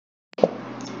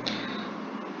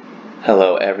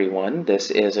Hello everyone, this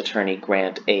is Attorney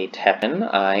Grant A. Toeppen.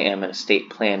 I am an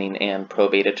estate planning and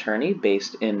probate attorney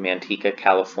based in Manteca,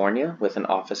 California with an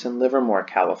office in Livermore,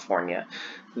 California.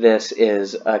 This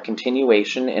is a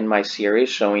continuation in my series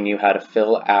showing you how to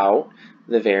fill out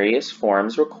the various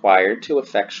forms required to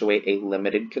effectuate a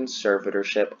limited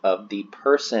conservatorship of the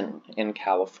person in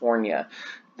California.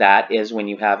 That is when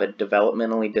you have a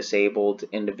developmentally disabled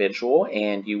individual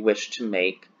and you wish to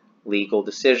make legal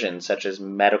decisions such as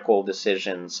medical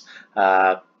decisions,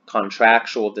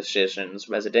 contractual decisions,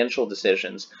 residential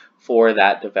decisions for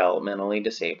that developmentally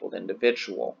disabled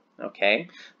individual. Okay,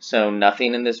 so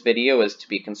nothing in this video is to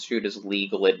be construed as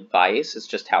legal advice. It's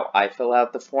just how I fill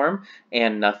out the form,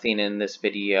 and nothing in this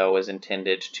video is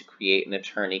intended to create an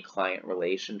attorney-client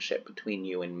relationship between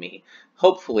you and me.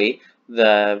 Hopefully,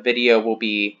 the video will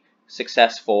be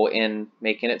successful in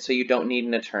making it so you don't need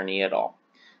an attorney at all.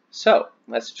 So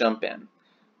let's jump in.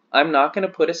 I'm not going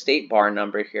to put a state bar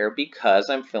number here because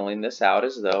I'm filling this out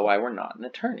as though I were not an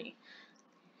attorney.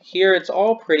 Here it's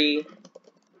all pretty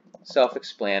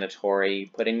self-explanatory. You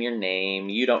put in your name.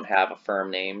 You don't have a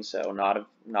firm name, so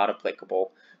not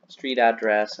applicable. Street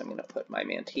address. I'm going to put my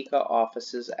Manteca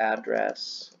office's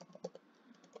address.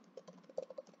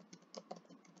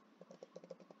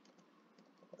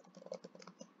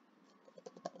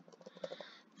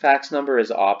 Fax number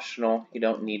is optional. You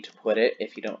don't need to put it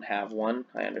if you don't have one.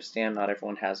 I understand not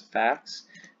everyone has a fax.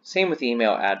 Same with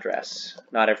email address.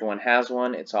 Not everyone has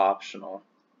one. It's optional.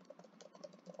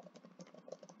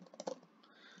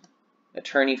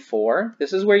 Attorney for.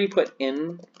 This is where you put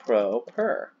in pro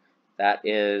per. That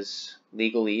is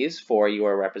legalese for you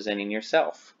are representing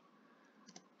yourself.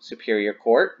 Superior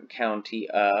Court, County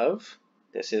of.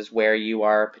 This is where you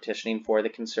are petitioning for the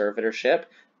conservatorship.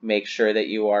 Make sure that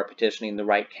you are petitioning the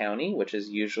right county, which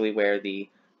is usually where the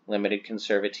limited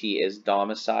conservatee is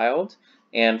domiciled.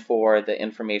 And for the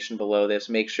information below this,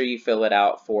 make sure you fill it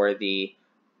out for the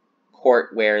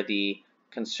court where the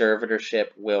conservatorship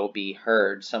will be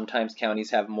heard. Sometimes counties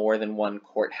have more than one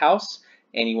courthouse,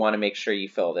 and you want to make sure you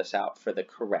fill this out for the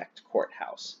correct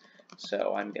courthouse.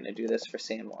 So I'm going to do this for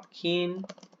San Joaquin.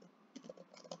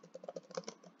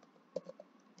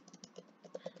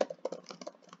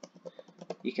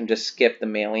 You can just skip the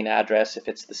mailing address if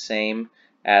it's the same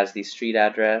as the street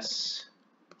address.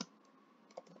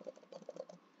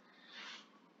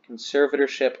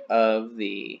 Conservatorship of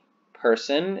the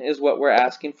person is what we're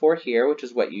asking for here, which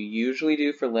is what you usually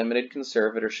do for limited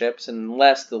conservatorships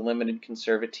unless the limited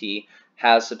conservatee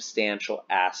has substantial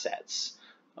assets.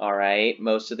 All right,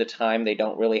 most of the time they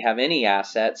don't really have any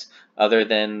assets other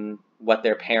than what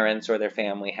their parents or their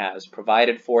family has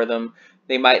provided for them.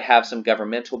 They might have some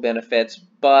governmental benefits,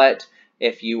 but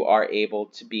if you are able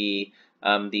to be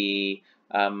the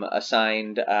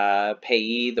assigned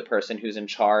payee, the person who's in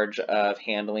charge of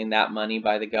handling that money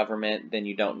by the government, then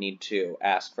you don't need to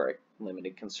ask for a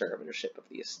limited conservatorship of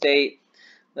the estate.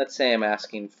 Let's say I'm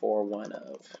asking for one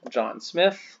of John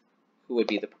Smith, who would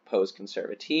be the proposed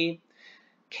conservatee.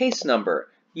 Case number.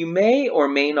 You may or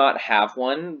may not have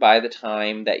one by the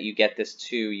time that you get this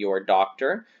to your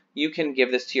doctor. You can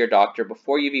give this to your doctor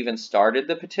before you've even started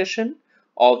the petition,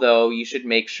 although you should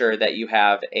make sure that you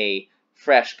have a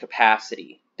fresh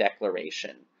capacity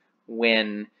declaration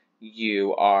when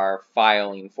you are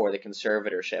filing for the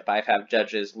conservatorship. I've had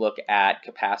judges look at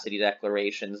capacity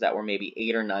declarations that were maybe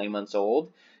 8 or 9 months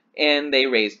old, and they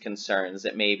raised concerns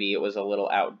that maybe it was a little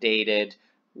outdated.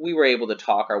 We were able to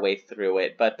talk our way through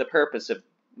it, but the purpose of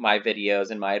my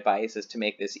videos and my advice is to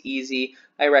make this easy.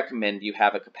 I recommend you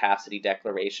have a capacity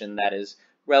declaration that is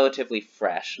relatively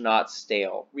fresh, not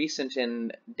stale, recent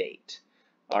in date.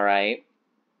 All right.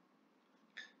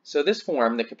 So this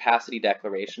form, the capacity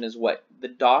declaration, is what the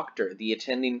doctor, the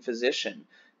attending physician,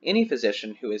 any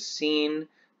physician who has seen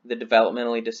the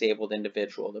developmentally disabled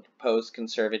individual, the proposed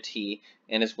conservatee,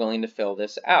 and is willing to fill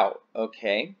this out.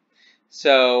 Okay.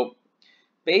 So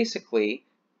basically,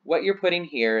 what you're putting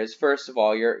here is, first of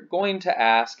all, you're going to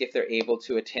ask if they're able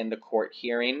to attend a court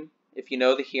hearing. If you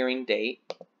know the hearing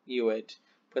date, you would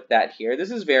put that here.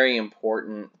 This is very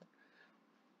important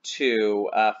to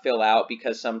fill out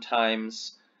because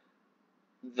sometimes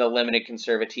the limited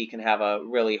conservatee can have a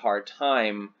really hard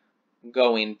time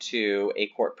going to a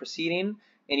court proceeding,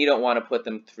 and you don't want to put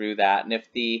them through that. And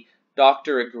if the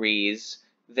doctor agrees,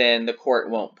 then the court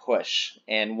won't push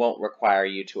and won't require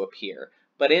you to appear.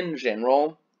 But in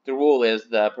general, the rule is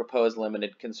the proposed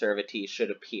limited conservatee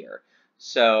should appear.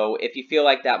 So if you feel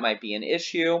like that might be an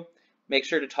issue, make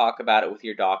sure to talk about it with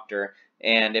your doctor.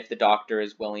 And if the doctor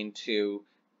is willing to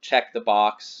check the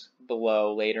box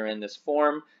below later in this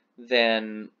form,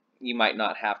 then you might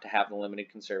not have to have the limited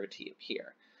conservatee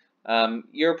appear.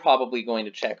 You're probably going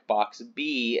to check box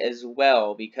B as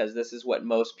well, because this is what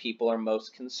most people are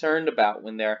most concerned about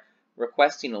when they're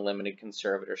requesting a limited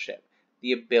conservatorship: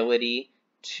 the ability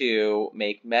to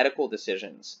make medical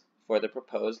decisions for the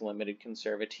proposed limited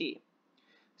conservatee.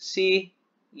 C,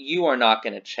 you are not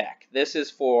going to check. This is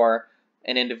for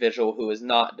an individual who is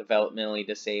not developmentally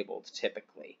disabled,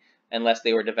 typically, unless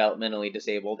they were developmentally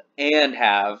disabled and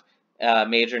have a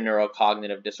major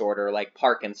neurocognitive disorder like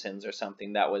Parkinson's or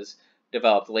something that was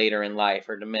developed later in life,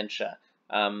 or dementia.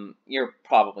 You're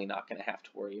probably not going to have to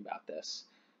worry about this.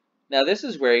 Now, this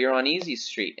is where you're on easy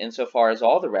street, insofar as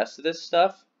all the rest of this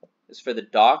stuff is for the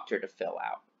doctor to fill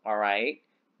out, all right?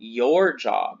 Your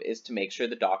job is to make sure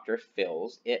the doctor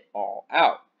fills it all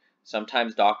out.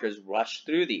 Sometimes doctors rush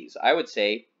through these. I would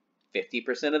say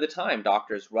 50% of the time,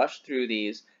 doctors rush through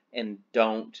these and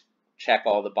don't check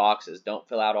all the boxes, don't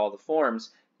fill out all the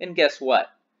forms, and guess what?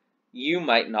 You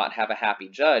might not have a happy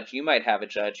judge. You might have a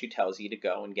judge who tells you to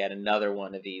go and get another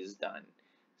one of these done.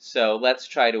 So let's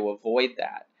try to avoid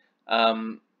that.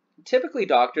 Typically,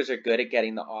 doctors are good at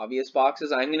getting the obvious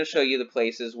boxes. I'm going to show you the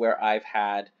places where I've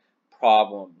had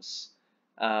problems.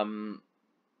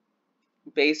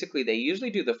 Basically, they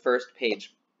usually do the first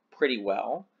page pretty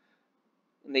well,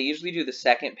 and they usually do the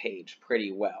second page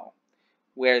pretty well.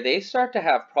 Where they start to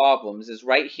have problems is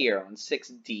right here on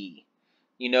 6D.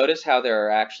 You notice how there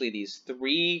are actually these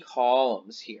 3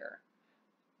 columns here.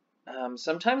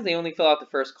 Sometimes they only fill out the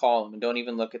first column and don't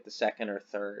even look at the second or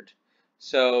third.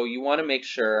 So you want to make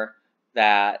sure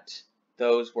that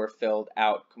those were filled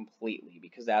out completely,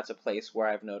 because that's a place where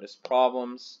I've noticed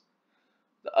problems.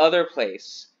 The other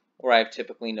place where I've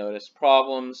typically noticed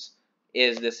problems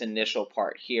is this initial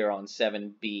part here on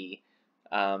 7B.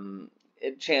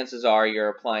 Chances are you're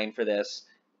applying for this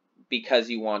because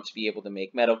you want to be able to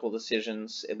make medical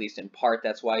decisions, at least in part.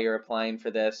 That's why you're applying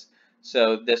for this.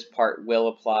 So this part will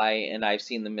apply, and I've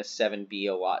seen them miss 7B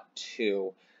a lot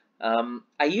too.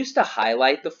 I used to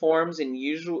highlight the forms, and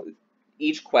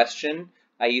each question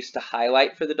I used to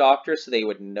highlight for the doctor so they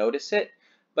would notice it.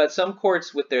 But some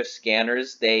courts with their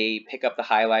scanners, they pick up the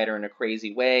highlighter in a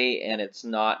crazy way, and it's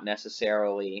not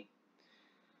necessarily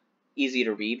easy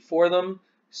to read for them.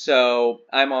 So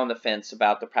I'm on the fence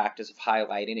about the practice of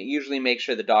highlighting. It usually makes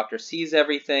sure the doctor sees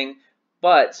everything,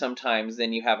 but sometimes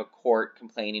then you have a court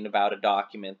complaining about a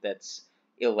document that's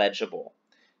illegible.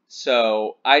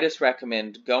 So I just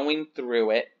recommend going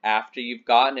through it after you've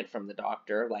gotten it from the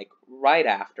doctor, like right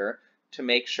after, to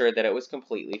make sure that it was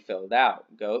completely filled out.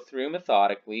 Go through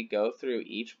methodically, go through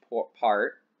each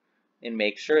part, and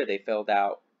make sure they filled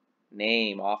out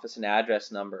name, office and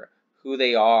address number, who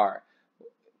they are,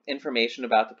 information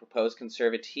about the proposed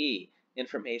conservatee,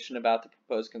 information about the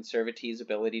proposed conservatee's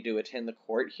ability to attend the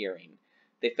court hearing.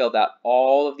 They filled out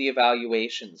all of the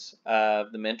evaluations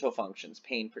of the mental functions,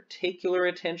 paying particular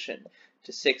attention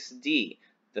to 6D,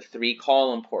 the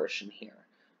 3-column portion here.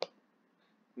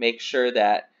 Make sure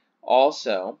that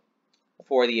also,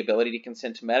 for the ability to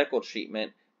consent to medical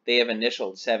treatment, they have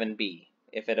initialed 7B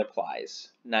if it applies.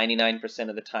 99%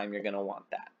 of the time you're going to want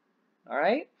that. All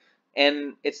right?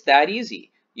 And it's that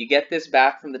easy. You get this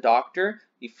back from the doctor,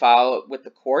 you file it with the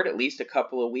court at least a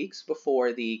couple of weeks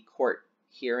before the court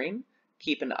hearing.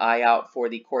 Keep an eye out for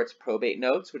the court's probate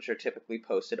notes, which are typically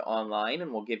posted online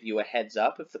and will give you a heads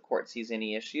up if the court sees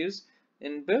any issues,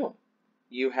 and boom,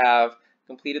 you have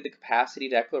completed the capacity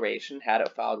declaration, had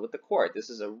it filed with the court. This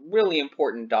is a really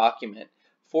important document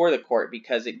for the court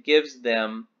because it gives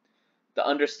them the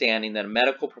understanding that a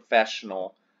medical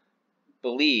professional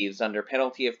believes under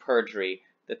penalty of perjury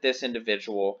that this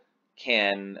individual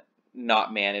can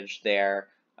not manage their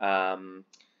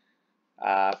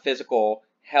physical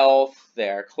health,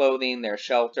 their clothing, their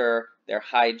shelter, their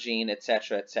hygiene,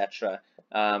 etc.,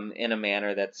 in a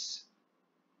manner that's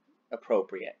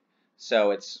appropriate.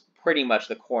 So it's pretty much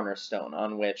the cornerstone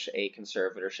on which a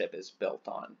conservatorship is built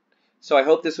on. So I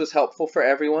hope this was helpful for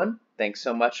everyone. Thanks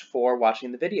so much for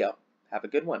watching the video. Have a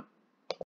good one.